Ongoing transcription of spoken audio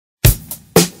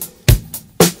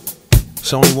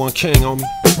It's only one king, homie.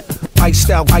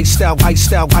 Iced out, iced out,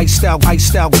 iced out, iced out,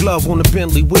 iced out glove on the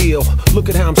Bentley wheel. Look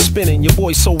at how I'm spinning, your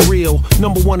boy's so real.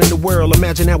 #1 in the world,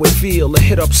 imagine how it feel. To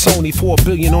hit up Sony for $1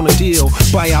 billion on a deal.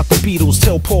 Buy out the Beatles,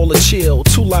 tell Paul to chill.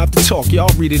 Too live to talk, y'all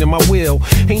read it in my will.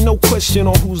 Ain't no question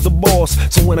on who's the boss.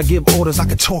 So when I give orders, I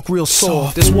can talk real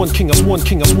soft. There's one king, us one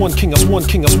king, us one king, us one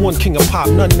king, us one king of pop.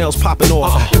 Nothing else popping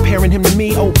off. Comparing him to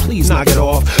me, oh please knock it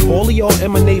off. All of y'all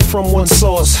emanate from one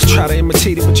source. Try to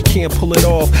imitate it, but you can't pull it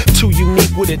off. Too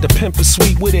unique with it, the pimp is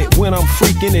sweet with it. When I'm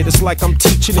freaking it, it's like I'm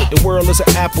teaching it. The world is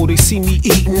an apple, they see me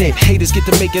eating it. Haters get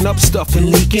to making up stuff and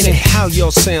leaking it. How y'all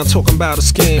sound talking about a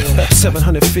scam?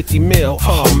 750 mil,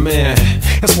 oh man.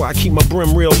 That's why I keep my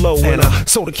brim real low. And a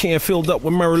soda can filled up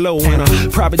with Merlot. And a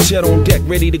private jet on deck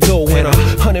ready to go. And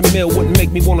 100 mil wouldn't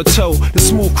make me wanna tow the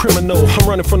smooth criminal. I'm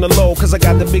running from the low, cause I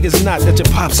got the biggest knot that your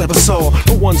pops ever saw.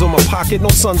 No one's on my pocket, no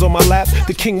sun's on my lap.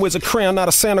 The king wears a crown, not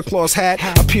a Santa Claus hat.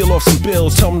 I peel off some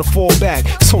bills, tell them to fall back.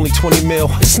 It's only 20 mil,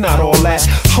 it's not all that.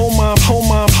 Hold mom, hold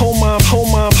mom, hold mom, hold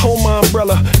mom, hold mom,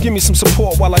 umbrella. Give me some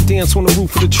support while I dance on the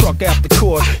roof of the truck after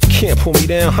court. You can't pull me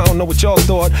down, I don't know what y'all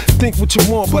thought. Think what you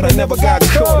want, but I never got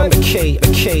caught. I'm the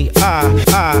K-I-I-N-N-G-G.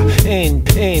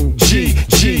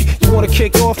 You want a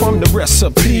cake off? I'm the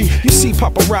recipe. You see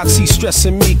paparazzi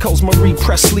stressing me, cause Marie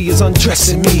Presley is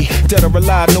undressing me. Dead or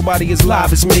alive, nobody as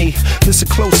live as me. Listen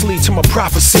closely to my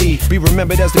prophecy. Be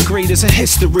remembered as the greatest in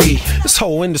history. This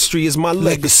whole industry is my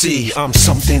legacy. I'm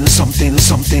something, something,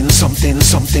 something, something,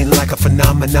 something like a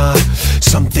phenomenon.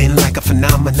 Something like a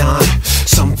phenomenon.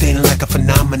 Something like a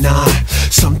phenomenon.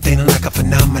 Something like a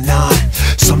phenomenon.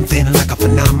 Something like a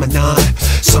phenomenon.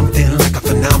 Something like a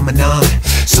phenomenon.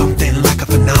 Something like a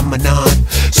phenomenon.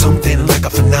 Something like a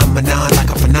phenomenon. Like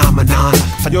a phenomenon.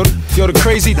 Yo, the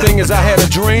crazy thing is I had a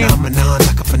dream. Phenomenon,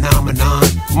 like a phenomenon.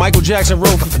 Michael Jackson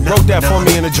wrote that for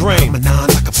me in a dream.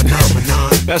 Like a phenomenon.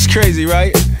 That's crazy,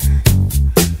 right?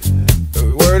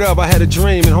 Word up, I had a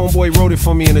dream and homeboy wrote it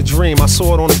for me in a dream. I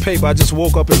saw it on the paper, I just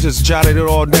woke up and just jotted it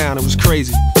all down. It was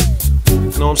crazy. You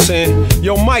know what I'm saying?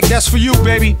 Yo, Mike, that's for you,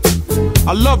 baby.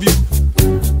 I love you.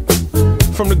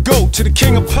 From the GOAT to the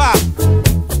king of pop.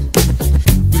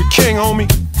 You the king, homie.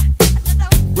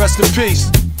 Rest in peace.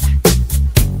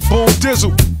 Boom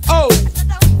Dizzle. Oh!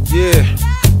 Yeah.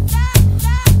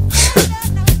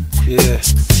 Yeah.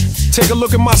 Take a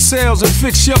look at my sales and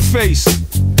fix your face.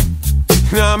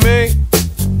 You know what I mean?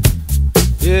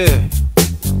 Yeah.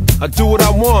 I do what I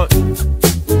want.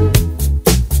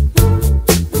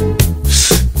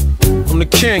 I'm the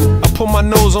king. I put my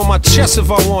nose on my chest if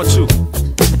I want to.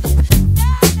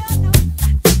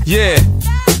 Yeah.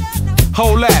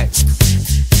 Hold that.